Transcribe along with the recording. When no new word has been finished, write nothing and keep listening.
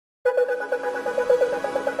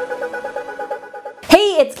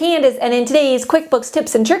Hey, it's Candus, and in today's QuickBooks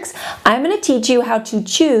tips and tricks, I'm going to teach you how to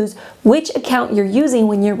choose which account you're using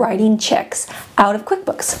when you're writing checks out of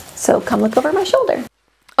QuickBooks. So come look over my shoulder.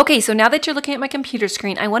 Okay, so now that you're looking at my computer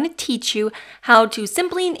screen, I want to teach you how to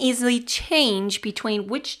simply and easily change between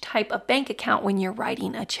which type of bank account when you're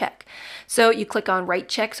writing a check. So you click on Write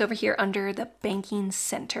Checks over here under the Banking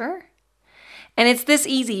Center. And it's this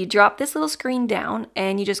easy. You drop this little screen down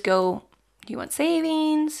and you just go, do you want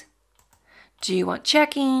savings? Do you want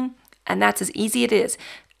checking? And that's as easy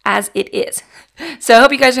as it is. So I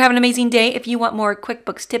hope you guys are having an amazing day. If you want more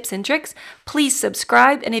QuickBooks tips and tricks, please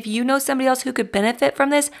subscribe. And if you know somebody else who could benefit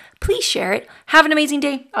from this, please share it. Have an amazing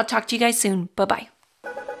day. I'll talk to you guys soon. Bye-bye.